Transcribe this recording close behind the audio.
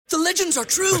The legends are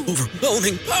true.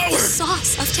 Overwhelming power!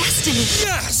 Sauce of destiny.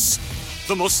 Yes!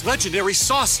 The most legendary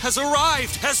sauce has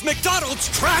arrived as McDonald's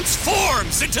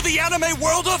transforms into the anime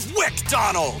world of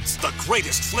WickDonald's. The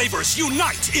greatest flavors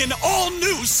unite in all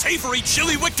new savory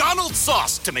chili McDonald's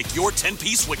sauce to make your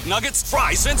 10-piece Wick Nuggets,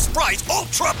 fries, and Sprite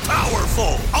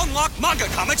ultra-powerful. Unlock manga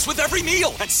comics with every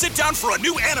meal and sit down for a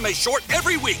new anime short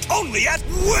every week only at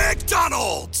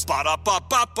WickDonald's.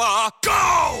 Ba-da-ba-ba-ba,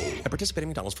 go! At participating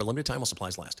McDonald's for a limited time while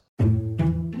supplies last.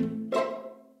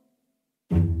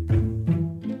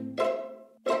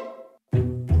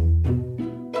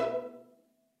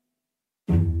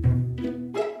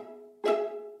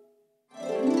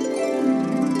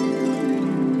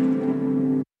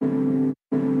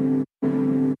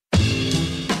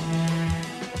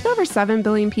 Over 7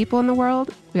 billion people in the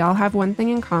world, we all have one thing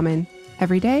in common.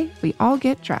 Every day, we all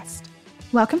get dressed.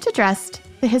 Welcome to Dressed,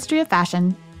 the history of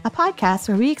fashion, a podcast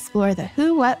where we explore the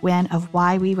who, what, when of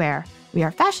why we wear. We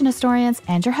are fashion historians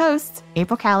and your hosts,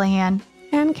 April Callahan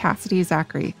and Cassidy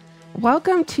Zachary.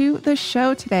 Welcome to the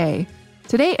show today.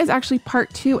 Today is actually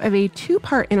part 2 of a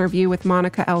 2-part interview with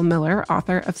Monica L. Miller,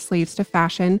 author of Slaves to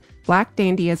Fashion, Black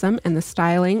Dandyism, and the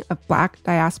Styling of Black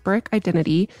Diasporic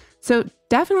Identity. So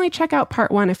definitely check out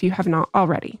part 1 if you have not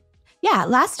already. Yeah,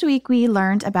 last week we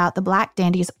learned about the Black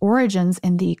dandy's origins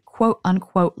in the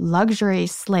quote-unquote luxury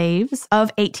slaves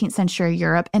of 18th century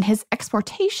Europe and his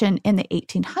exportation in the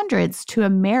 1800s to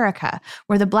America,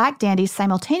 where the Black dandies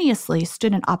simultaneously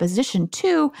stood in opposition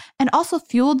to and also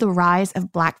fueled the rise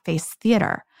of blackface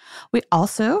theater. We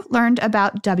also learned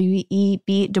about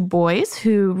W.E.B. Du Bois,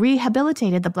 who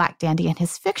rehabilitated the Black dandy in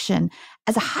his fiction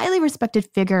as a highly respected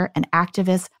figure and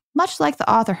activist, much like the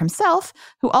author himself,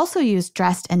 who also used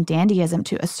dress and dandyism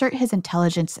to assert his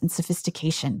intelligence and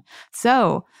sophistication.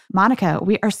 So, Monica,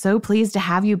 we are so pleased to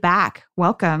have you back.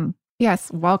 Welcome. Yes,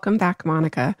 welcome back,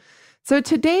 Monica. So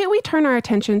today we turn our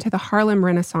attention to the Harlem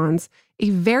Renaissance, a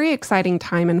very exciting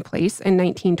time and place in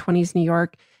 1920s New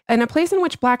York, and a place in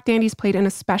which Black dandies played an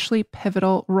especially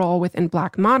pivotal role within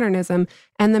Black modernism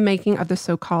and the making of the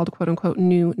so-called quote-unquote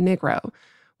new Negro.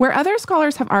 Where other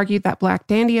scholars have argued that Black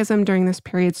dandyism during this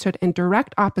period stood in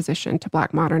direct opposition to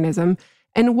Black modernism,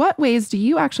 in what ways do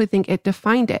you actually think it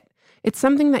defined it? It's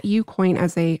something that you coin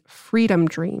as a freedom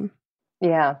dream.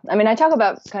 Yeah. I mean, I talk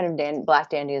about kind of Black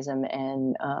dandyism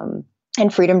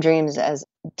and freedom dreams as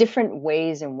different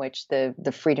ways in which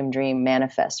the freedom dream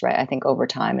manifests, right? I think over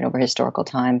time and over historical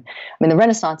time. I mean, the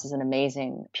Renaissance is an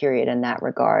amazing period in that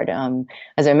regard.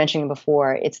 As I mentioned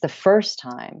before, it's the first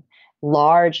time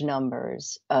large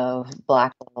numbers of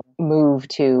Black people move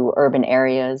to urban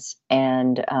areas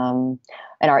and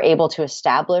are able to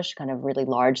establish kind of really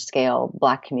large scale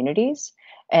Black communities.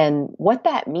 And what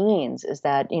that means is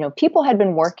that, people had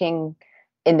been working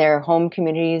in their home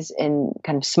communities in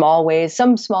kind of small ways,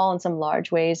 some small and some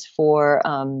large ways, for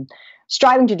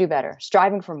striving to do better,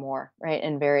 striving for more, right,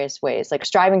 in various ways, like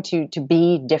striving to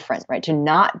be different, right, to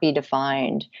not be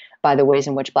defined by the ways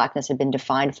in which Blackness had been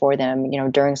defined for them,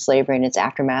 during slavery and its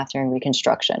aftermath during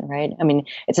Reconstruction, right? I mean,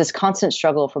 it's this constant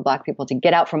struggle for Black people to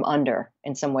get out from under,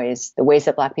 in some ways, the ways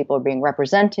that Black people are being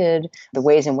represented, the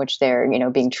ways in which they're,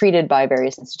 being treated by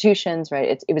various institutions,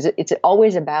 right? It's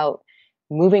always about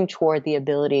moving toward the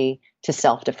ability to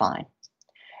self-define.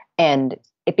 And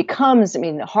it becomes,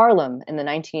 Harlem in the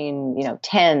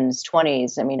 10s,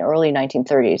 20s, early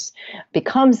 1930s,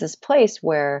 becomes this place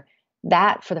where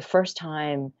that, for the first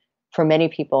time, for many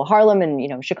people, Harlem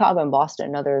and, Chicago and Boston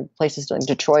and other places like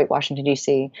Detroit, Washington,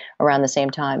 D.C., around the same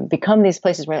time, become these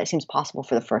places where it seems possible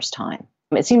for the first time.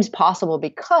 It seems possible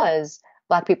because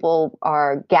Black people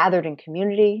are gathered in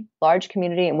community, large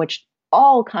community, in which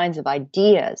all kinds of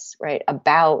ideas, right,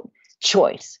 about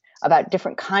choice, about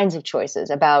different kinds of choices,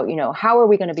 about, how are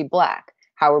we going to be Black?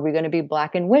 How are we going to be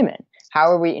Black and women? How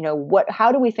are we,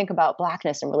 how do we think about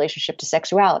Blackness in relationship to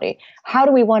sexuality? How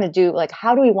do we want to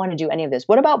do any of this?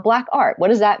 What about Black art? What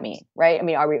does that mean, right?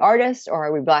 Are we artists or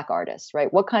are we Black artists,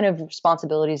 right? What kind of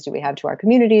responsibilities do we have to our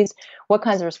communities? What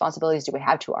kinds of responsibilities do we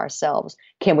have to ourselves?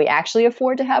 Can we actually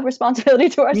afford to have responsibility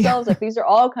to ourselves? Like, these are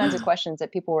all kinds of questions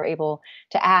that people were able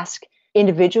to ask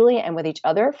individually and with each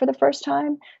other for the first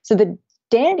time. So the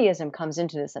dandyism comes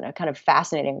into this in a kind of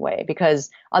fascinating way, because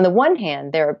on the one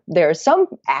hand, there are some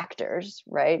actors,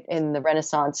 right, in the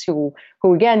Renaissance who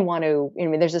again want to,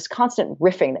 there's this constant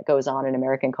riffing that goes on in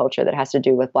American culture that has to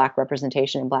do with Black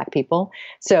representation and Black people.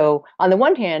 So on the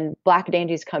one hand, Black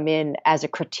dandies come in as a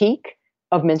critique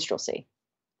of minstrelsy,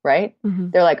 right? Mm-hmm.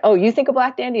 They're like, oh, you think a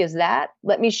Black dandy is that?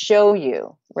 Let me show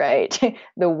you, right?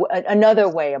 Another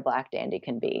way a Black dandy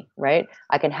can be, right?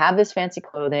 I can have this fancy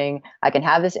clothing, I can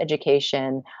have this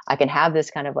education, I can have this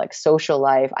kind of like social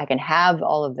life, I can have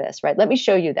all of this, right? Let me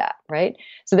show you that, right?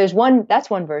 So that's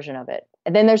one version of it.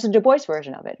 And then there's a Du Bois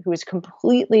version of it, who is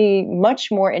completely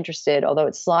much more interested, although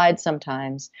it slides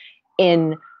sometimes,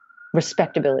 in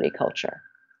respectability culture.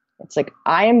 It's like,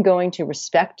 I am going to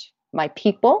respect my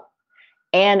people,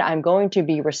 and I'm going to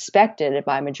be respected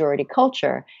by majority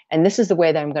culture, and this is the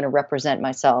way that I'm going to represent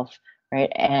myself,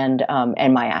 right? And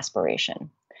my aspiration.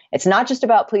 It's not just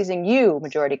about pleasing you,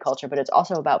 majority culture, but it's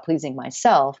also about pleasing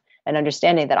myself and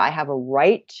understanding that I have a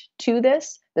right to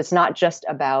this. That's not just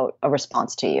about a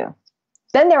response to you.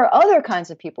 Then there are other kinds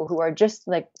of people who are just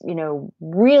like,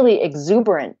 really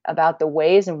exuberant about the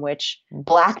ways in which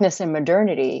Blackness and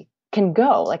modernity can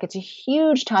go. Like, it's a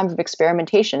huge time of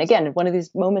experimentation. Again, one of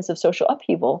these moments of social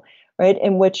upheaval, right?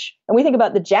 And we think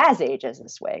about the Jazz Age as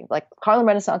this way. Like, Harlem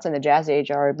Renaissance and the Jazz Age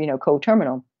are,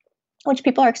 coterminal, which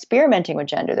people are experimenting with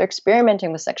gender. They're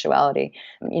experimenting with sexuality.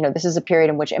 This is a period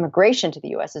in which immigration to the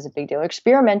U.S. is a big deal. They're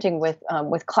experimenting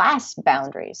with class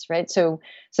boundaries, right? So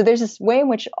there's this way in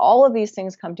which all of these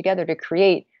things come together to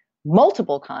create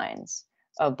multiple kinds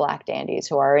of Black dandies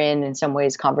who are in some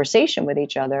ways, conversation with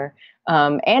each other,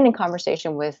 and in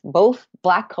conversation with both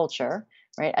Black culture,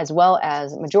 right, as well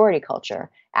as majority culture,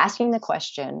 asking the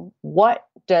question, what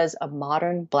does a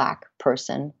modern Black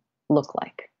person look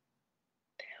like?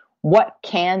 What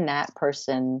can that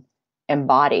person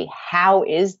embody? How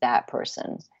is that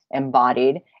person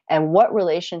embodied? And what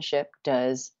relationship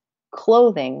does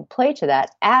clothing play to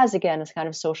that as, again, as kind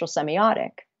of social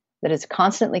semiotic that is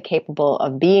constantly capable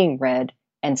of being read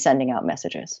and sending out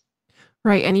messages?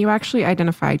 Right. And you actually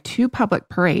identify two public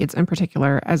parades in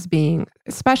particular as being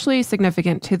especially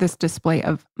significant to this display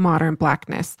of modern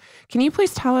Blackness. Can you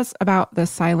please tell us about the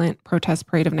Silent Protest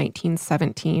Parade of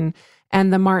 1917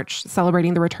 and the march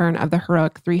celebrating the return of the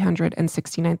heroic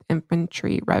 369th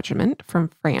Infantry Regiment from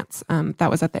France? That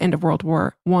was at the end of World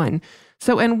War I.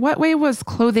 So in what way was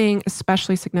clothing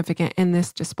especially significant in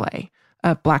this display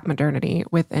of Black modernity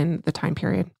within the time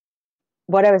period?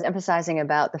 What I was emphasizing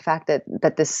about the fact that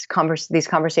these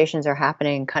conversations are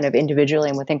happening kind of individually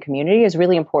and within community is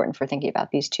really important for thinking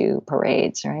about these two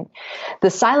parades, right? The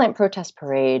Silent Protest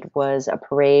Parade was a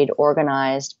parade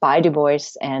organized by Du Bois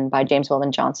and by James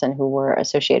Weldon Johnson, who were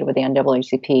associated with the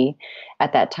NAACP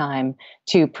at that time,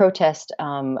 to protest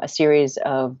a series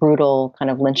of brutal kind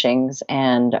of lynchings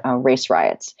and race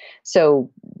riots.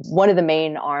 So one of the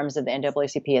main arms of the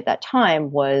NAACP at that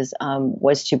time was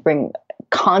to bring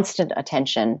constant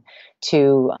attention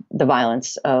to the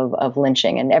violence of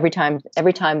lynching. And every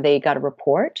time they got a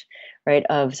report, right,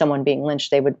 of someone being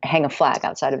lynched, they would hang a flag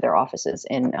outside of their offices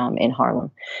in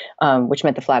Harlem, which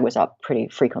meant the flag was up pretty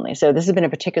frequently. So this has been a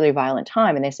particularly violent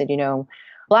time. And they said,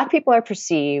 Black people are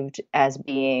perceived as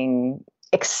being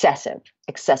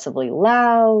excessively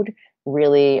loud,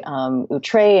 really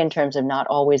outre in terms of not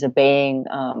always obeying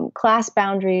class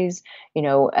boundaries,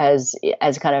 as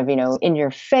kind of, in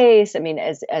your face. I mean,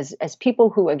 as people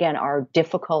who, again, are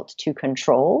difficult to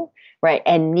control, right,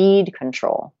 and need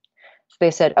control. So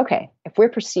they said, okay, if we're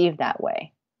perceived that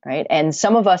way, right, and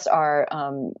some of us are,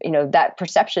 that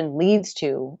perception leads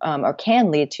to or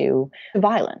can lead to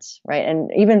violence, right,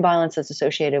 and even violence that's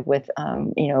associated with,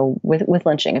 with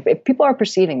lynching. If people are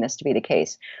perceiving this to be the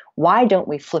case, why don't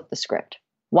we flip the script?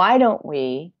 Why don't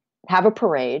we have a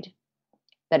parade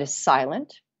that is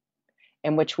silent,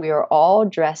 in which we are all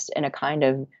dressed in a kind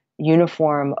of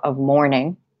uniform of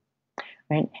mourning,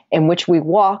 right, in which we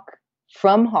walk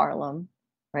from Harlem,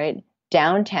 right,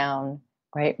 downtown,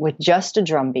 right, with just a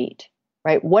drum beat,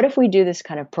 right? What if we do this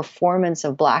kind of performance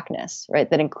of Blackness, right,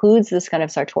 that includes this kind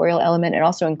of sartorial element, and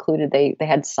also included they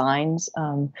had signs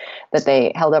that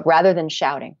they held up rather than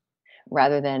shouting,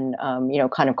 rather than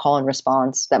kind of call and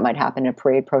response that might happen in a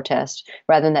parade protest,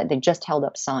 rather than that they just held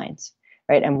up signs,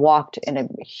 right, and walked in a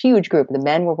huge group. The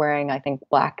men were wearing, I think,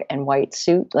 black and white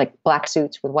like black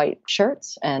suits with white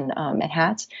shirts and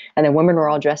hats, and the women were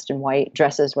all dressed in white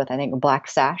dresses with, I think, a black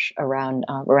sash around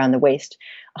the waist.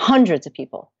 Hundreds of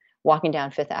people walking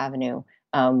down Fifth Avenue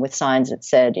with signs that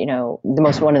said, one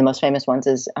of the most famous ones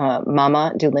is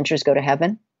 "Mama, do lynchers go to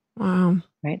heaven?" Wow.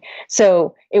 Right.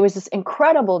 So it was this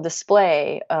incredible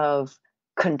display of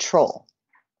control,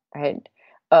 right,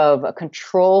 of a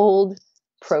controlled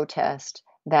protest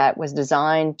that was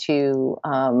designed to,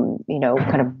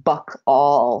 kind of buck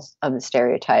all of the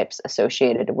stereotypes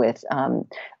associated with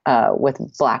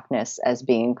Blackness as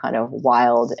being kind of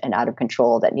wild and out of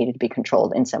control, that needed to be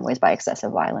controlled in some ways by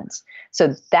excessive violence.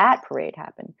 So that parade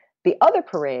happened. The other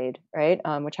parade, right,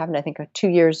 which happened, I think, 2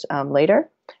 years later,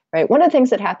 right? One of the things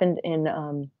that happened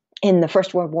in the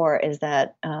First World War is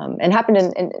that, and happened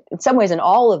in some ways in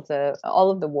all of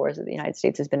the wars that the United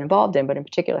States has been involved in, but in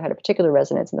particular had a particular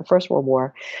resonance in the First World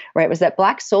War, right? Was that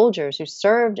Black soldiers who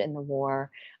served in the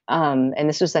war, and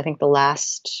this was, I think, the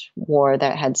last war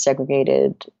that had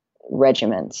segregated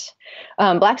regiments.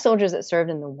 Black soldiers that served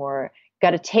in the war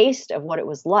got a taste of what it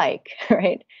was like,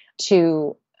 right,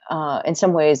 to in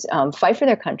some ways fight for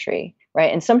their country,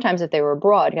 right, and sometimes if they were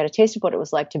abroad, got a taste of what it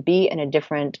was like to be in a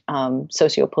different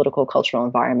socio-political, cultural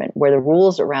environment where the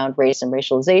rules around race and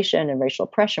racialization and racial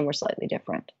oppression were slightly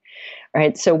different,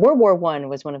 right? So World War I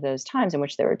was one of those times in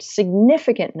which there were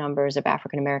significant numbers of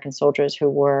African American soldiers who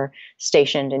were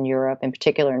stationed in Europe, in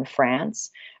particular in France,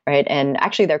 right? And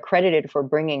actually, they're credited for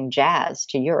bringing jazz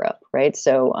to Europe, right?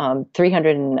 So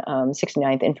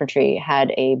 369th Infantry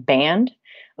had a band,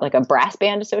 like a brass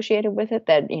band associated with it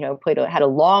that, had a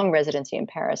long residency in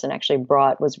Paris and actually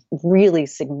was really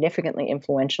significantly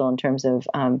influential in terms of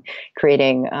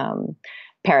creating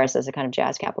Paris as a kind of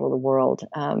jazz capital of the world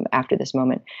after this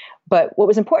moment. But what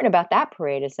was important about that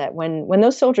parade is that when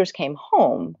those soldiers came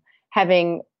home,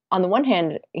 having on the one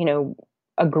hand,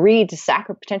 agreed to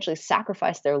potentially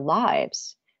sacrifice their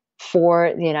lives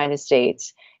for the United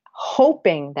States,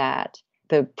 hoping that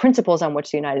the principles on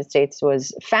which the United States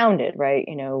was founded, right?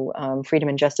 Freedom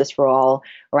and justice for all,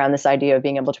 around this idea of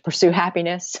being able to pursue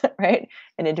happiness, right?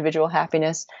 And individual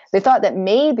happiness. They thought that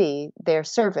maybe their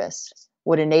service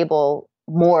would enable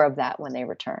more of that when they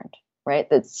returned, right?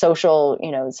 That social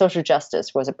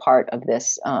justice was a part of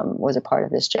this,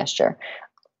 gesture.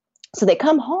 So they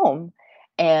come home,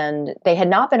 and they had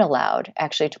not been allowed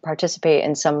actually to participate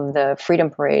in some of the freedom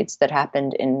parades that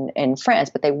happened in France,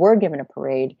 but they were given a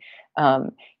parade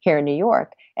here in New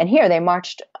York. And here they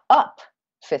marched up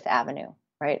Fifth Avenue,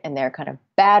 right? In their kind of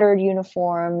battered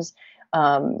uniforms,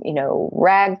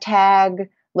 ragtag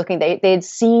looking. They'd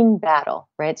seen battle,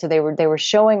 right? So they were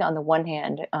showing on the one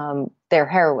hand their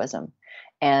heroism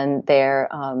and their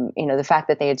the fact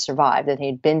that they had survived, that they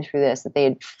had been through this, that they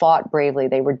had fought bravely,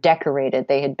 they were decorated,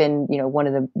 they had been one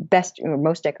of the best,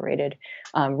 most decorated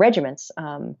regiments.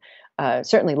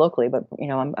 Certainly locally, but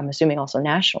I'm assuming also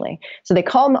nationally. So they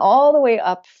call them all the way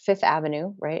up Fifth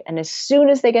Avenue, right? And as soon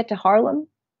as they get to Harlem,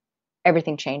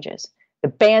 everything changes. The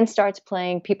band starts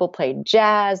playing. People play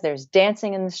jazz. There's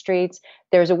dancing in the streets.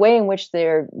 There's a way in which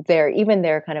their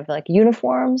kind of like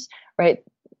uniforms, right,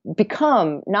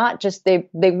 become not just they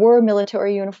were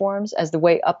military uniforms as the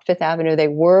way up Fifth Avenue. They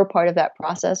were part of that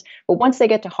process. But once they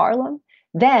get to Harlem,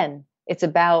 then it's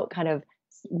about kind of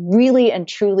really and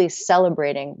truly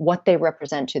celebrating what they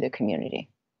represent to the community,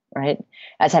 right?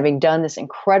 As having done this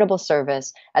incredible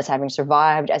service, as having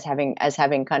survived, as having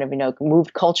kind of,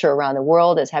 moved culture around the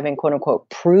world, as having quote unquote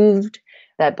proved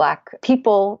that Black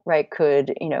people, right,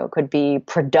 could be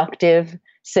productive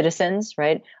citizens,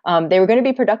 right? They were going to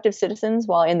be productive citizens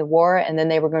while in the war, and then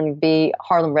they were going to be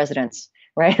Harlem residents,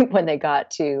 right, when they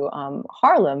got to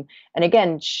Harlem, and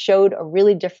again showed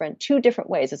two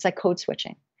different ways. It's like code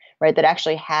switching, right? That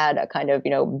actually had a kind of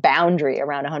boundary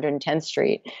around 110th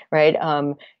Street, right?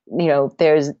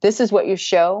 This is what you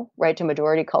show, right, to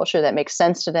majority culture that makes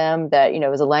sense to them, that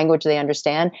is a language they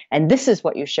understand, and this is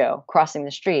what you show crossing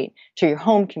the street to your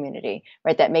home community,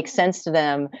 right? That makes sense to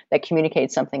them, that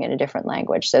communicates something in a different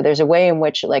language. So there's a way in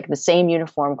which like the same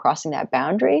uniform crossing that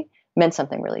boundary meant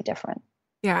something really different.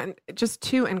 Yeah, and just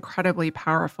two incredibly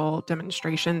powerful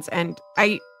demonstrations. And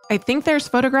I think there's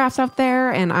photographs out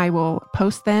there, and I will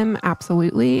post them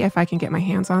absolutely if I can get my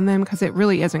hands on them, because it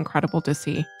really is incredible to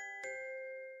see.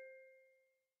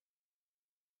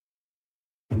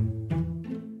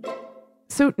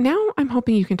 So now I'm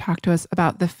hoping you can talk to us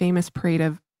about the famous parade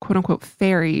of quote unquote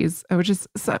fairies, which is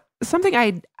something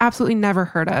I'd absolutely never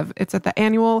heard of. It's at the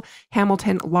annual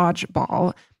Hamilton Lodge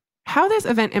Ball. How this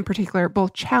event in particular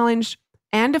both challenged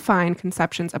and defined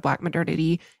conceptions of Black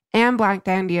modernity and Black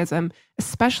dandyism,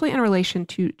 especially in relation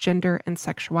to gender and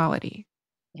sexuality.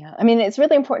 Yeah, I mean, it's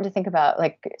really important to think about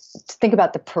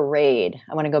the parade.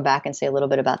 I want to go back and say a little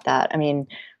bit about that. I mean,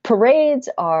 parades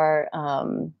are,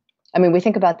 we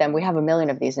think about them. We have 1 million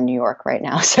of these in New York right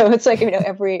now. So it's like,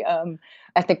 every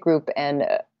ethnic group and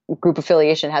group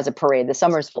affiliation has a parade. The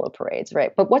summer's full of parades,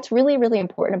 right? But what's really, really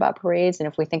important about parades, and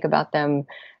if we think about them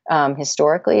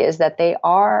historically, is that they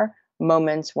are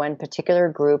moments when particular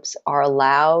groups are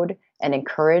allowed and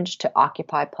encouraged to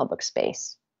occupy public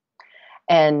space.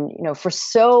 And, for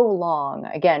so long,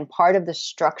 again, part of the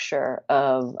structure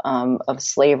of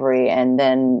slavery, and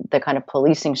then the kind of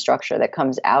policing structure that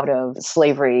comes out of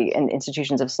slavery and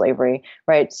institutions of slavery,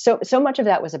 right? So much of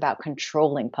that was about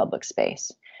controlling public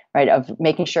space, right, of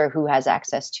making sure who has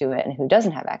access to it and who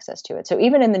doesn't have access to it. So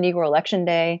even in the Negro Election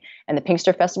Day and the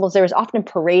Pinkster festivals, there was often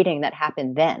parading that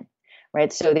happened then.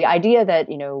 Right. So the idea that,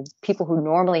 people who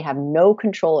normally have no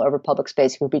control over public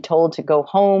space, who would be told to go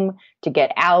home, to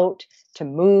get out, to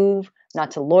move,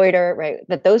 not to loiter, right,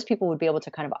 that those people would be able to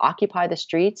kind of occupy the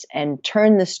streets and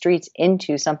turn the streets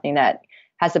into something that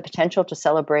has the potential to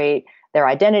celebrate their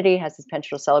identity, has the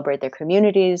potential to celebrate their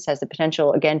communities, has the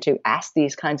potential, again, to ask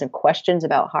these kinds of questions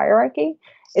about hierarchy.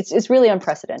 It's really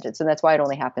unprecedented. So that's why it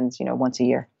only happens, once a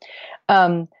year.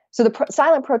 So the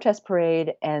silent protest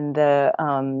parade and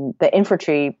the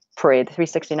infantry parade, the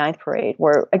 369th parade,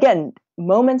 were, again,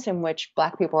 moments in which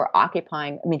Black people were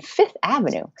occupying, Fifth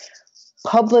Avenue,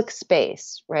 public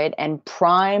space, right? And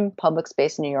prime public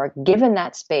space in New York, given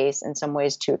that space in some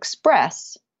ways to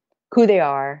express who they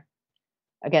are,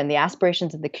 again, the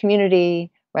aspirations of the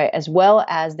community, right? As well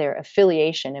as their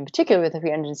affiliation, in particular with the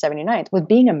 379th, with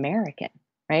being American.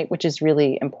 Right, which is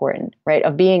really important, right?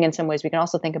 Of being, in some ways, we can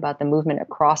also think about the movement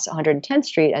across 110th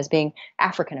Street as being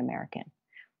African American,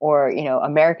 or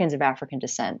Americans of African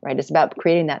descent, right? It's about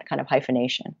creating that kind of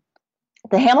hyphenation.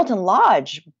 The Hamilton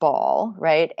Lodge Ball,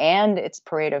 right, and its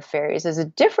parade of fairies is a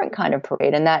different kind of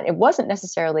parade in that it wasn't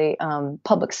necessarily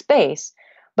public space,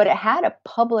 but it had a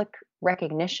public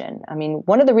recognition.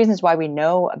 One of the reasons why we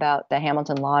know about the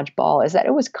Hamilton Lodge Ball is that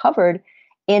it was covered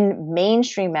in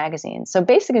mainstream magazines. So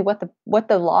basically what the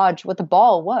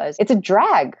ball was, it's a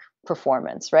drag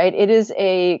performance, right? It is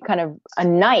a kind of a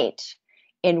night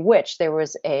in which there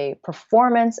was a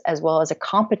performance as well as a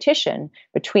competition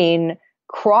between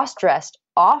cross-dressed,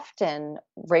 often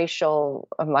racial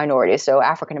minorities, so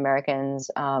African Americans,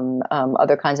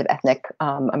 other kinds of ethnic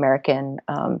American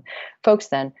folks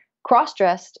then,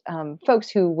 cross-dressed folks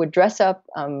who would dress up,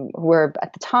 who were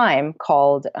at the time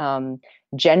called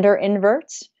gender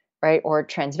inverts, right, or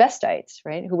transvestites,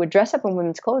 right, who would dress up in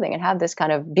women's clothing and have this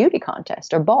kind of beauty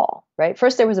contest or ball, right?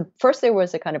 First there was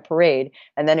a kind of parade,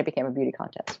 and then it became a beauty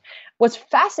contest. What's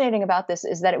fascinating about this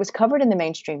is that it was covered in the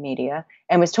mainstream media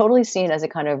and was totally seen as a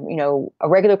kind of, a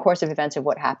regular course of events of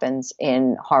what happens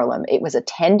in Harlem. It was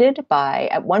attended by,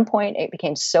 at one point, it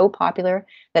became so popular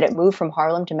that it moved from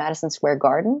Harlem to Madison Square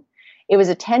Garden. It was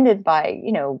attended by,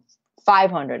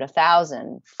 500,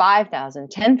 1,000,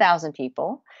 5,000, 10,000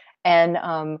 people, and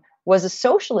was a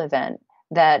social event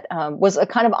that was a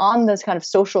kind of on this kind of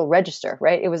social register,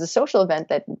 right? It was a social event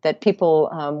that people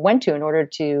went to in order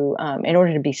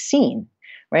to be seen,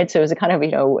 right? So it was a kind of,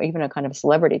 even a kind of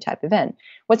celebrity type event.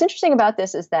 What's interesting about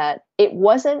this is that it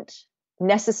wasn't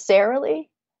necessarily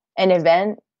an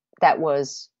event that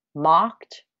was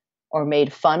mocked or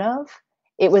made fun of.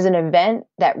 It was an event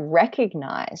that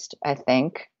recognized, I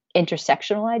think,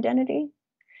 intersectional identity.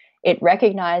 It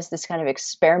recognized this kind of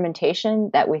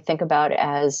experimentation that we think about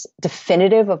as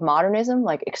definitive of modernism,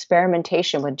 like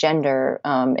experimentation with gender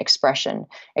expression,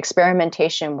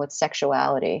 experimentation with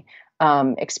sexuality,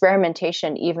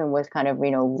 experimentation even with kind of,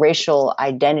 racial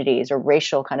identities or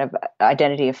racial kind of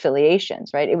identity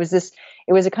affiliations, right? It was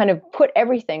a kind of put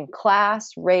everything,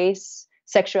 class, race,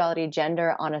 sexuality,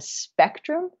 gender, on a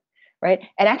spectrum, right?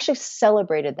 And actually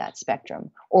celebrated that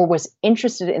spectrum, or was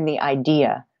interested in the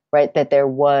idea, right, that there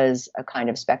was a kind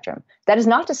of spectrum. That is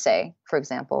not to say, for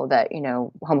example, that,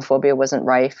 homophobia wasn't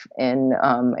rife in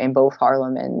both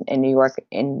Harlem and New York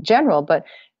in general, but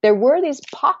there were these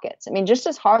pockets. Just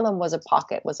as Harlem was a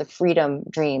pocket, was a freedom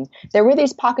dream, there were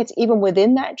these pockets even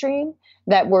within that dream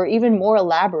that were even more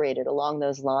elaborated along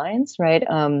those lines, right?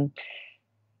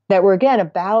 That were, again,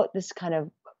 about this kind of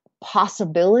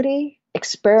possibility,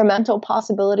 experimental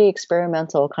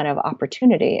kind of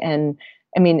opportunity. And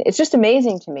it's just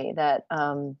amazing to me that,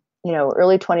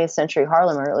 early 20th century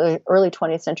Harlem or early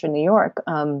 20th century New York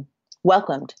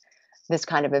welcomed this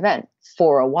kind of event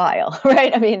for a while,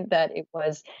 right? That it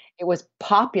was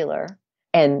popular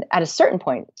and at a certain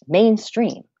point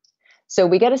mainstream. So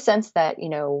we get a sense that,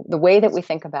 the way that we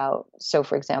think about, so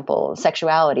for example,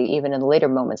 sexuality, even in the later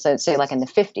moments, so say like in the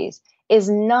 50s, is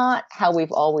not how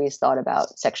we've always thought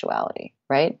about sexuality,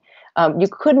 right? You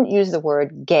couldn't use the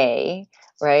word gay,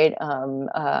 right?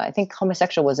 I think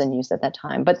homosexual wasn't used at that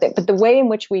time, but the way in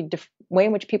which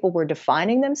people were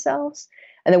defining themselves,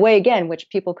 and the way again which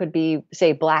people could be,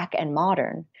 say, Black and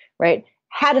modern, right,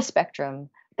 had a spectrum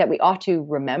that we ought to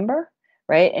remember,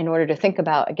 right, in order to think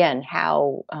about again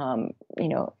how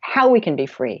we can be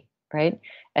free, right,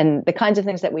 and the kinds of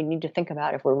things that we need to think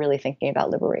about if we're really thinking about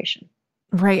liberation.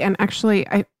 Right. And actually,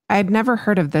 I'd never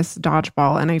heard of this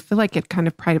dodgeball, and I feel like it kind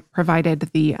of provided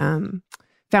the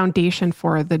foundation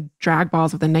for the drag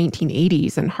balls of the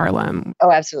 1980s in Harlem.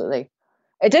 Oh, absolutely.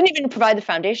 It didn't even provide the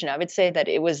foundation. I would say that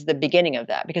it was the beginning of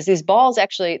that, because these balls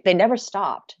actually, they never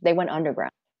stopped. They went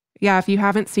underground. Yeah, if you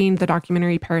haven't seen the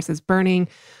documentary Paris is Burning,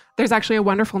 there's actually a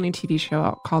wonderful new TV show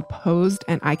out called Posed,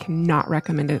 and I cannot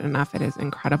recommend it enough. It is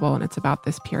incredible, and it's about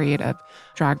this period of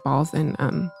drag balls in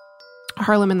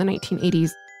Harlem in the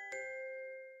 1980s.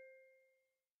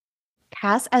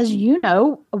 Cass, as you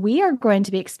know, we are going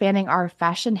to be expanding our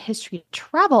fashion history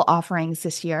travel offerings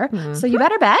this year. Mm-hmm. So you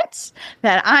better bet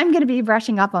that I'm going to be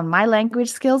brushing up on my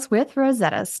language skills with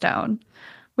Rosetta Stone.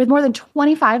 With more than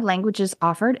 25 languages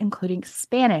offered, including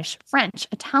Spanish, French,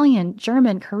 Italian,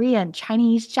 German, Korean,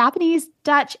 Chinese, Japanese,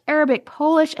 Dutch, Arabic,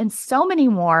 Polish, and so many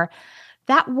more,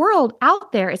 that world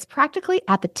out there is practically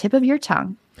at the tip of your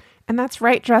tongue. And that's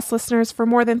right, Dress listeners. For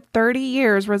more than 30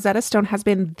 years, Rosetta Stone has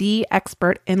been the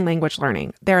expert in language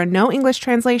learning. There are no English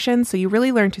translations, so you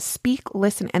really learn to speak,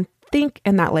 listen, and think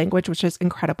in that language, which is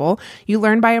incredible. You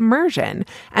learn by immersion,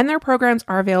 and their programs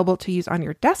are available to use on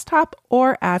your desktop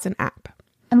or as an app.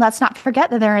 And let's not forget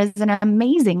that there is an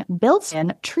amazing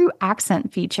built-in true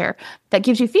accent feature that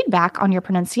gives you feedback on your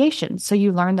pronunciation, so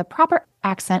you learn the proper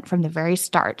accent from the very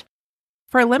start.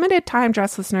 For a limited time,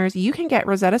 Dress listeners, you can get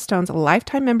Rosetta Stone's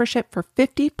lifetime membership for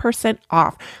 50%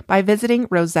 off by visiting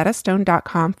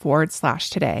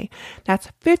rosettastone.com/today. That's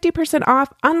 50%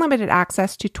 off unlimited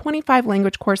access to 25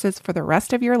 language courses for the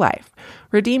rest of your life.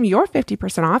 Redeem your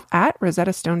 50% off at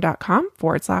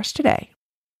rosettastone.com/today.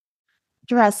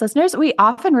 Dress listeners, we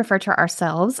often refer to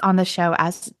ourselves on the show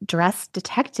as dress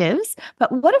detectives,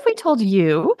 but what if we told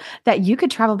you that you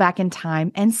could travel back in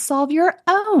time and solve your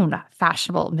own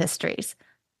fashionable mysteries?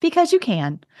 Because you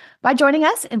can, by joining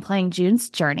us in playing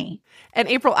June's Journey. And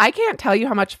April, I can't tell you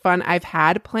how much fun I've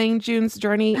had playing June's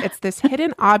Journey. It's this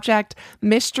hidden object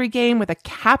mystery game with a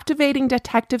captivating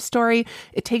detective story.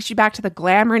 It takes you back to the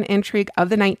glamour and intrigue of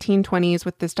the 1920s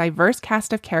with this diverse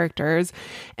cast of characters.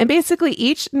 And basically,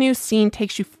 each new scene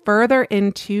takes you further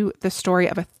into the story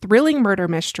of a thrilling murder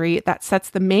mystery that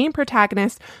sets the main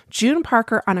protagonist, June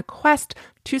Parker, on a quest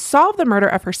to solve the murder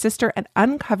of her sister and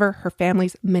uncover her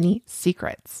family's many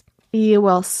secrets. You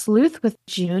will sleuth with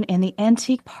June in the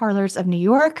antique parlors of New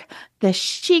York, the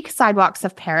chic sidewalks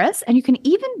of Paris, and you can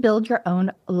even build your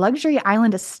own luxury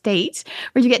island estate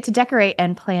where you get to decorate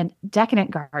and plan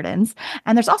decadent gardens.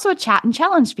 And there's also a chat and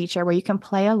challenge feature where you can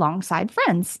play alongside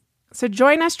friends. So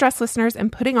join us, Dress listeners, in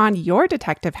putting on your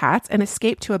detective hats and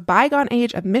escape to a bygone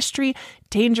age of mystery,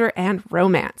 danger, and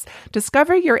romance.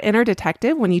 Discover your inner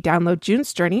detective when you download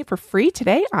June's Journey for free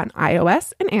today on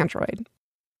iOS and Android.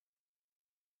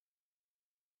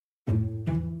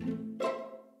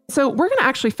 So we're going to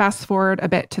actually fast forward a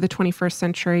bit to the 21st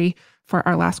century for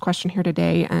our last question here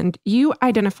today. And you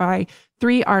identify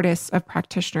 3 artists of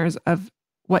practitioners of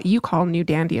what you call new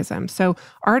dandyism. So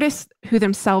artists who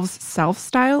themselves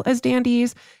self-style as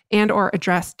dandies and or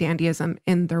address dandyism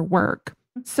in their work.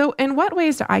 So in what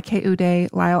ways do Ike Ude,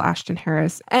 Lyle Ashton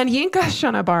Harris, and Yinka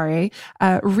Shonibare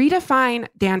redefine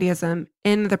dandyism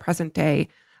in the present day?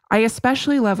 I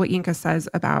especially love what Yinka says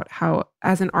about how,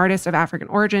 as an artist of African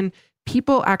origin,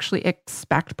 people actually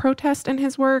expect protest in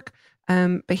his work.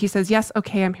 But he says, yes,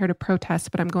 okay, I'm here to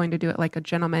protest, but I'm going to do it like a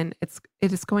gentleman.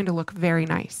 It is going to look very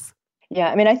nice. Yeah,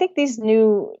 I mean, I think these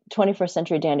new 21st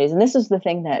century dandies, and this is the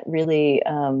thing that really,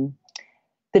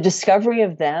 the discovery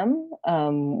of them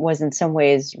was in some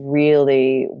ways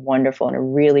really wonderful and a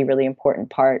really, really important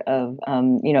part of,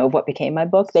 of what became my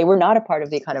book. They were not a part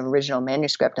of the kind of original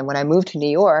manuscript. And when I moved to New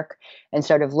York and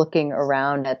started looking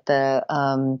around at the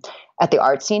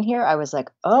art scene here, I was like,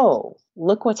 oh,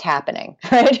 look what's happening,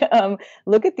 right?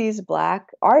 Look at these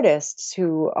Black artists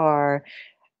who are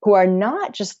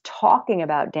not just talking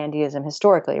about dandyism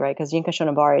historically, right? Because Yinka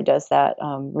Shonibare does that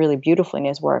really beautifully in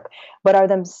his work, but are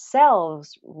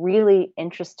themselves really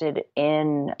interested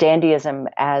in dandyism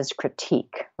as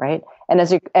critique, right? And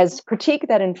as critique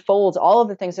that unfolds all of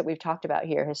the things that we've talked about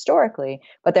here historically,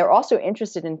 but they're also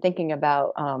interested in thinking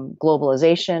about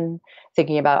globalization,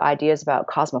 thinking about ideas about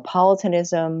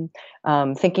cosmopolitanism,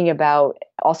 thinking about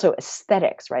also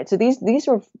aesthetics, right? So these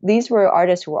were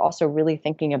artists who were also really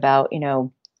thinking about,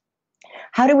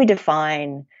 how do we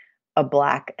define a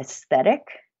Black aesthetic,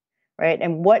 right?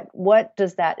 And what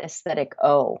does that aesthetic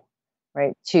owe,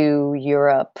 right, to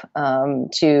Europe,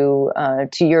 to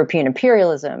European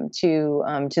imperialism, to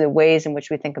the ways in which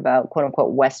we think about quote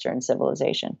unquote Western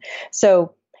civilization?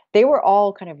 So they were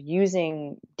all kind of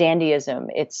using dandyism.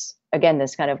 It's again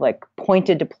this kind of like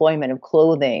pointed deployment of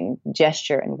clothing,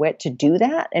 gesture, and wit to do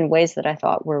that in ways that I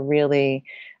thought were really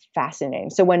fascinating.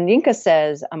 So when Yinka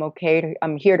says, I'm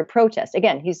here to protest,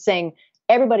 again, he's saying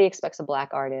everybody expects a Black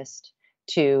artist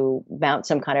to mount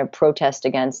some kind of protest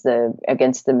against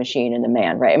the machine and the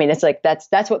man, right? I mean, it's like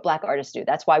that's what Black artists do.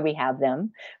 That's why we have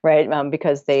them, right?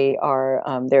 Because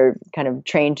they're kind of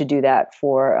trained to do that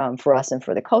for us and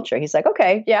for the culture. He's like,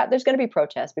 okay, yeah, there's going to be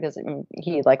protests because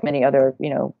he, like many other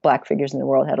Black figures in the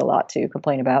world, had a lot to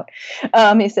complain about.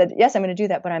 He said, yes, I'm going to do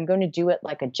that, but I'm going to do it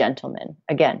like a gentleman,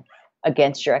 again,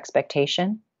 against your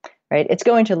expectation, right? It's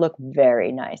going to look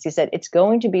very nice. He said, it's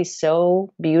going to be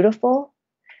so beautiful,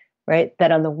 right?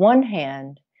 That on the one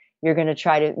hand, you're going to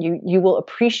try to, you will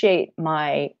appreciate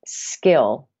my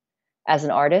skill as an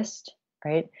artist,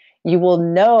 right? You will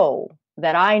know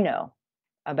that I know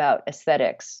about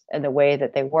aesthetics and the way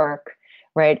that they work,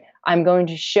 right? I'm going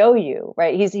to show you,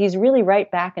 right? He's really right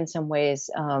back in some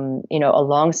ways,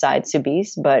 alongside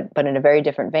Soubise, but in a very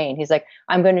different vein. He's like,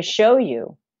 I'm going to show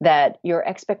you that your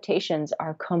expectations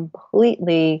are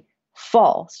completely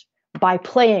false by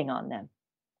playing on them.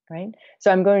 Right.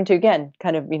 So I'm going to, again,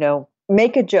 kind of,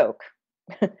 make a joke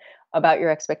about your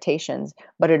expectations,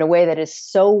 but in a way that is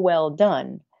so well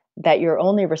done that your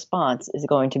only response is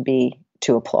going to be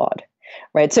to applaud.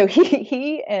 Right. So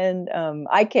he and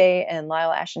IK and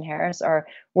Lyle Ashton Harris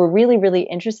were really, really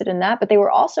interested in that. But they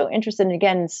were also interested in,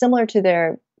 again, similar to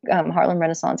their Harlem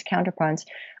Renaissance counterparts,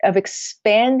 of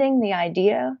expanding the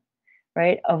idea,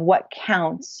 right, of what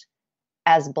counts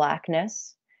as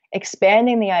Blackness,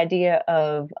 expanding the idea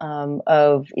of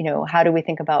how do we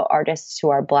think about artists who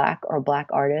are Black or Black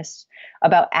artists,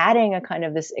 about adding a kind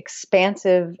of this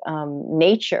expansive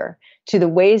nature to the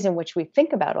ways in which we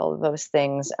think about all of those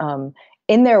things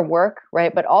in their work,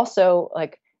 right? But also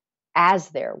like as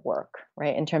their work,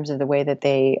 right? In terms of the way that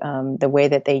they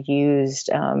used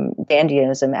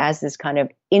dandyism as this kind of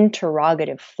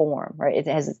interrogative form, right? It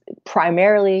has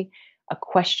primarily a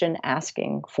question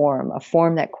asking form, a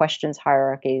form that questions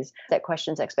hierarchies, that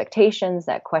questions expectations,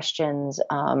 that questions,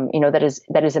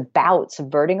 that is about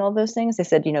subverting all those things. They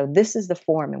said, this is the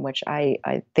form in which I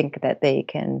think that they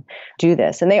can do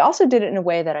this. And they also did it in a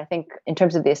way that I think, in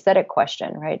terms of the aesthetic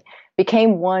question, right,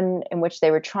 became one in which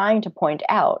they were trying to point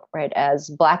out, right, as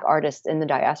Black artists in the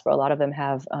diaspora. A lot of them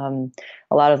live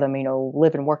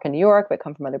and work in New York, but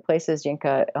come from other places.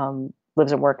 Yinka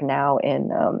lives and works now in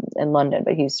London,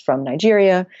 but he's from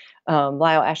Nigeria.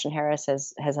 Lyle Ashton Harris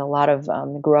has a lot of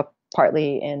grew up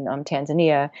partly in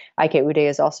Tanzania. Ike Ude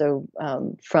is also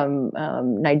from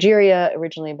Nigeria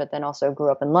originally, but then also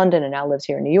grew up in London and now lives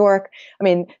here in New York. I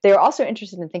mean, they were also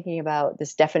interested in thinking about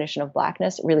this definition of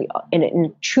Blackness really in a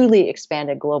truly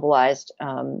expanded, globalized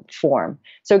form.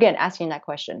 So again, asking that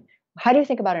question, how do you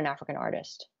think about an African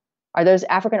artist? Are those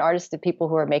African artists the people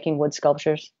who are making wood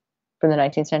sculptures from the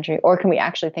 19th century? Or can we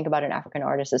actually think about an African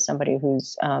artist as somebody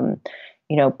who's,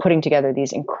 putting together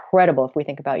these incredible, if we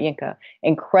think about Yinka,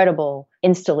 incredible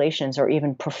installations or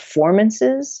even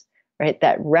performances, right,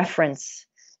 that reference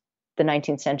the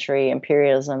 19th century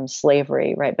imperialism,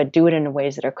 slavery, right, but do it in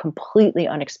ways that are completely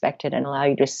unexpected and allow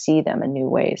you to see them in new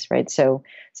ways, right? So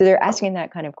they're asking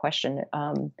that kind of question,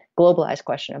 globalized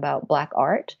question about Black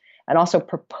art, and also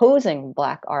proposing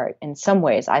Black art in some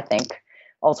ways, I think,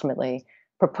 ultimately,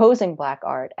 proposing Black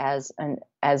art as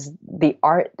the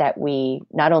art that we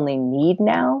not only need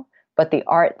now, but the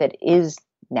art that is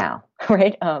now,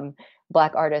 right?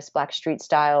 Black artists, Black street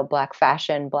style, Black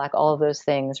fashion, Black all of those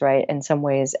things, right? In some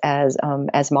ways, as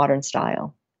modern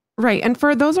style. Right. And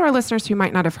for those of our listeners who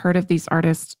might not have heard of these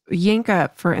artists,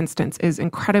 Yinka, for instance, is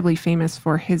incredibly famous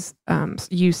for his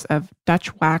use of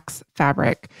Dutch wax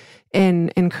fabric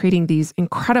in creating these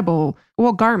incredible,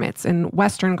 garments and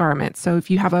Western garments. So if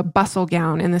you have a bustle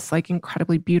gown in this like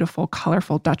incredibly beautiful,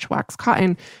 colorful Dutch wax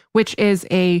cotton, which is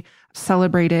a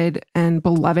celebrated and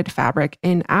beloved fabric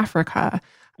in Africa.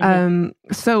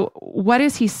 So what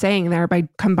is he saying there by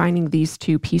combining these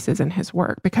two pieces in his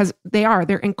work? Because they're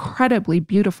incredibly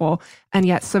beautiful and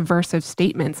yet subversive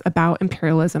statements about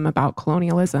imperialism, about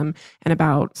colonialism, and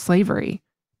about slavery.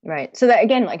 Right. So that,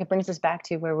 again, like it brings us back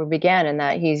to where we began, in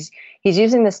that he's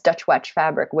using this Dutch wax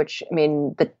fabric, which, I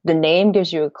mean, the name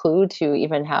gives you a clue to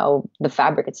even how the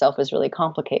fabric itself is really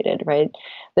complicated, right?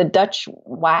 The Dutch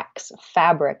wax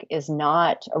fabric is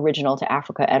not original to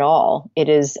Africa at all. It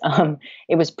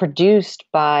was produced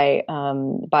by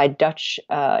Dutch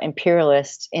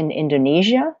imperialists in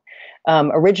Indonesia.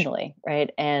 Originally, right?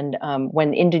 And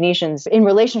when Indonesians, in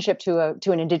relationship to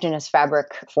an indigenous fabric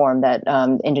form that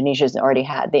Indonesians already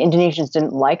had, the Indonesians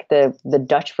didn't like the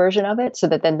Dutch version of it, so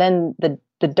that then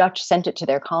the Dutch sent it to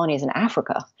their colonies in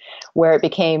Africa, where it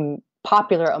became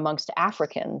popular amongst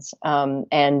Africans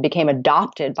and became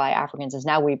adopted by Africans as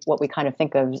now what we kind of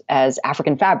think of as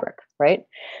African fabric, right?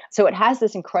 So it has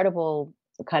this incredible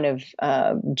kind of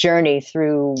journey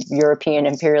through European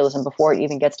imperialism before it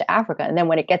even gets to Africa. And then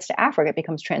when it gets to Africa, it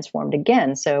becomes transformed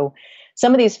again. So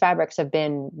some of these fabrics have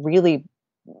been really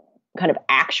kind of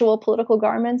actual political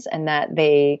garments, and that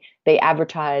they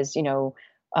advertise,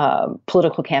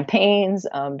 political campaigns.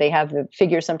 They have the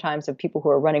figures sometimes of people who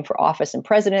are running for office and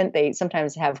president. They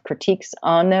sometimes have critiques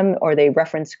on them, or they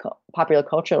reference popular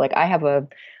culture. Like I have a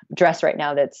dress right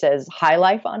now that says high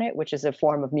life on it, which is a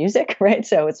form of music, right?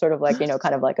 So it's sort of like,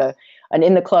 kind of like an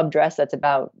in the club dress that's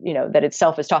about, that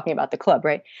itself is talking about the club,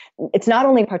 right? It's not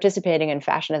only participating in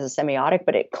fashion as a semiotic,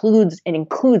 but it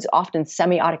includes often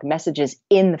semiotic messages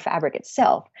in the fabric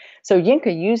itself. So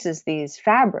Yinka uses these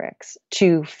fabrics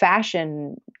to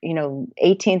fashion,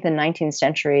 18th and 19th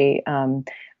century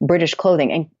British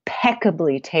clothing,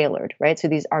 impeccably tailored, right? So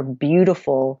these are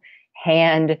beautiful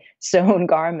hand sewn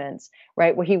garments,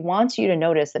 right? Where he wants you to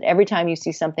notice that every time you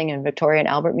see something in Victoria and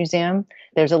Albert Museum,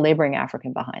 there's a laboring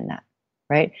African behind that,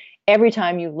 right? Every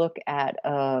time you look at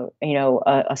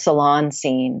a salon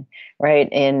scene, right,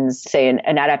 in say an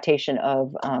adaptation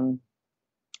of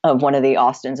one of the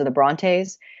Austens or the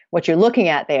Brontes, what you're looking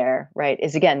at there, right,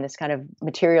 is again this kind of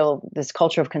material, this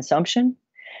culture of consumption,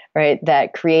 right,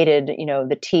 that created,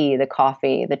 the tea, the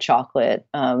coffee, the chocolate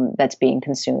that's being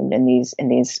consumed in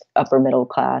these upper middle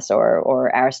class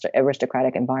or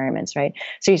aristocratic environments, right?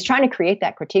 So he's trying to create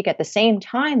that critique. At the same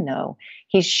time, though,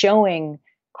 he's showing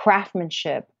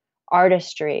craftsmanship,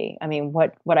 artistry. I mean,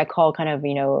 what I call kind of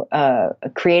a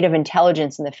creative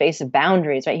intelligence in the face of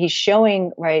boundaries, right? He's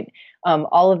showing, right,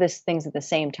 all of these things at the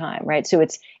same time, right? So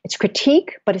it's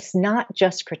critique, but it's not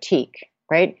just critique,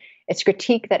 right? It's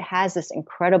critique that has this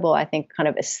incredible, I think, kind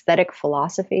of aesthetic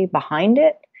philosophy behind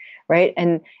it, right?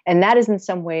 And that is in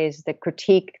some ways the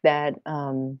critique that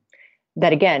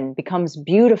again becomes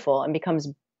beautiful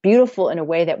in a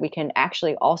way that we can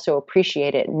actually also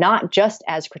appreciate it, not just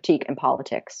as critique in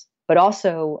politics, but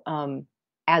also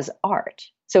as art.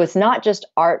 So it's not just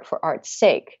art for art's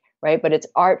sake, right? But it's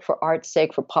art for art's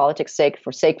sake, for politics' sake,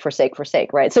 for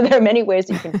sake, right? So there are many ways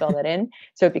that you can fill that in.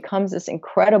 So it becomes this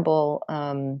incredible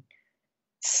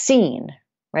scene,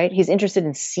 right? He's interested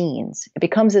in scenes. It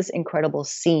becomes this incredible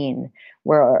scene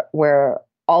where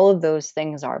all of those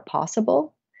things are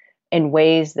possible in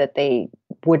ways that they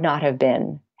would not have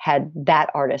been had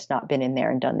that artist not been in there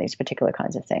and done these particular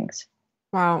kinds of things.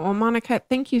 Wow. Well, Monica,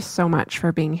 thank you so much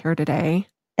for being here today.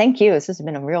 Thank you. This has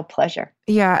been a real pleasure.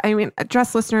 Yeah. I mean,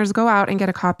 Dress listeners, go out and get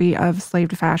a copy of Slave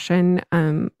to Fashion.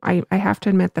 I have to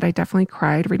admit that I definitely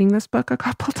cried reading this book a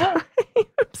couple times.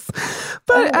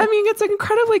 But I mean, it's an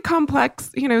incredibly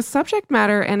complex, subject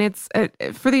matter. And it's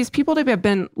for these people to have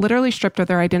been literally stripped of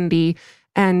their identity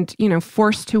and,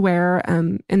 forced to wear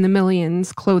in the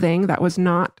millions clothing that was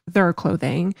not their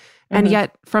clothing. And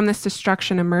yet from this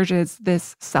destruction emerges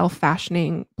this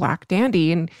self-fashioning Black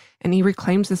dandy, and he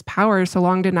reclaims this power so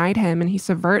long denied him, and he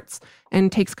subverts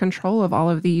and takes control of all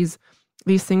of these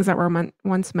things that were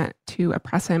once meant to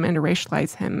oppress him and to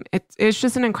racialize him. It's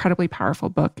just an incredibly powerful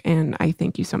book, and I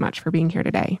thank you so much for being here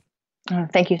today. Oh,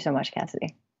 thank you so much,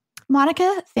 Cassidy.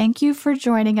 Monica, thank you for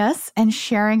joining us and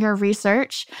sharing your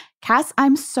research. Cass,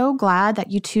 I'm so glad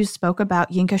that you two spoke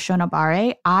about Yinka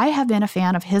Shonibare. I have been a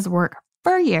fan of his work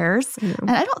for years,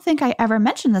 and I don't think I ever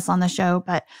mentioned this on the show,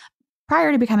 but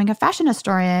prior to becoming a fashion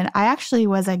historian, I actually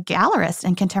was a gallerist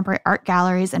in contemporary art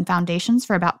galleries and foundations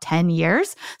for about 10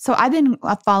 years. So I've been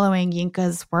following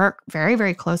Yinka's work very,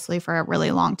 very closely for a really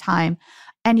long time.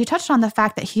 And you touched on the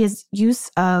fact that his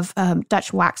use of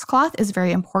Dutch waxcloth is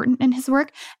very important in his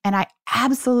work. And I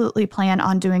absolutely plan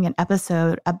on doing an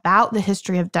episode about the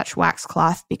history of Dutch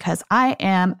waxcloth because I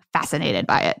am fascinated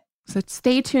by it. So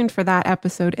stay tuned for that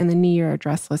episode in the New Year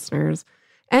Address, listeners.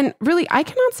 And really, I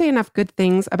cannot say enough good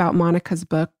things about Monica's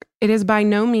book. It is by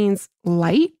no means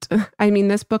light. I mean,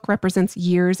 this book represents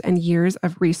years and years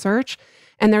of research.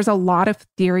 And there's a lot of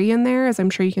theory in there, as I'm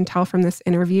sure you can tell from this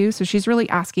interview. So she's really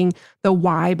asking the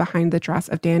why behind the dress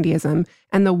of dandyism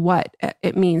and the what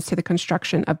it means to the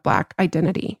construction of Black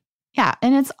identity. Yeah,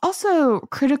 and it's also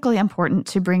critically important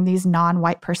to bring these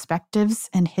non-white perspectives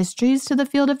and histories to the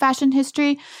field of fashion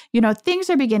history. Things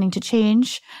are beginning to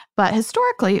change, but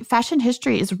historically, fashion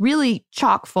history is really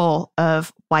chock full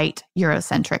of white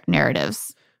Eurocentric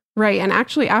narratives. Right. And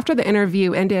actually, after the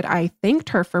interview ended, I thanked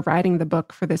her for writing the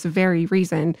book for this very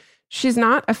reason. She's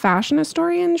not a fashion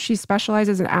historian. She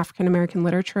specializes in African-American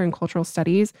literature and cultural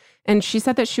studies. And she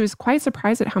said that she was quite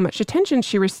surprised at how much attention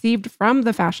she received from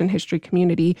the fashion history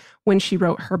community when she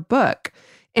wrote her book.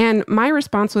 And my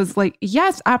response was like,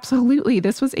 yes, absolutely.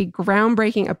 This was a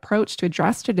groundbreaking approach to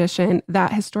address tradition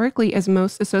that historically is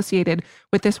most associated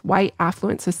with this white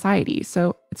affluent society.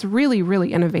 So it's really,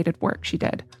 really innovative work she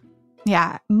did.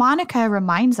 Yeah, Monica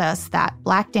reminds us that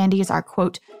Black dandies are,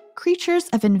 quote, creatures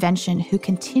of invention who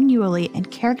continually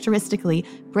and characteristically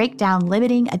break down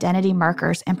limiting identity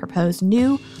markers and propose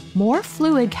new, more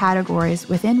fluid categories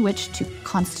within which to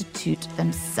constitute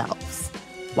themselves.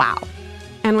 Wow.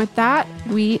 And with that,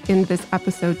 we end this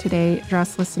episode today,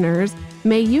 Dress listeners.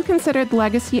 May you consider the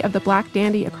legacy of the Black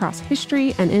dandy across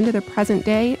history and into the present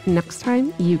day next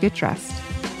time you get dressed.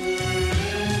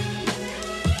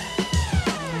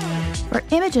 For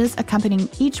images accompanying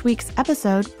each week's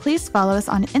episode, please follow us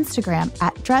on Instagram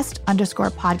at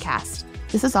dressed_podcast.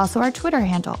 This is also our Twitter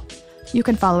handle. You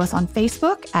can follow us on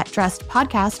Facebook at Dressed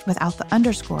Podcast without the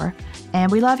underscore. And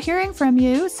we love hearing from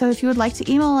you, so if you would like to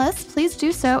email us, please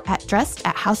do so at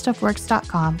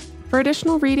dressed@howstuffworks.com. For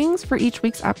additional readings for each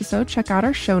week's episode, check out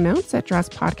our show notes at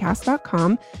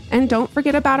dresspodcast.com. And don't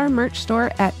forget about our merch store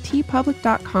at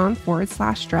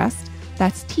teepublic.com/dressed.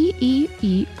 That's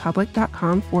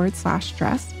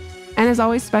teepublic.com/dressed. And as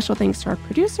always, special thanks to our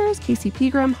producers, Casey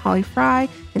Pegram, Holly Fry,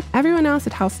 and everyone else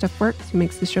at How Stuff Works who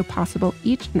makes this show possible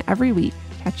each and every week.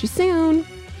 Catch you soon.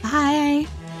 Bye.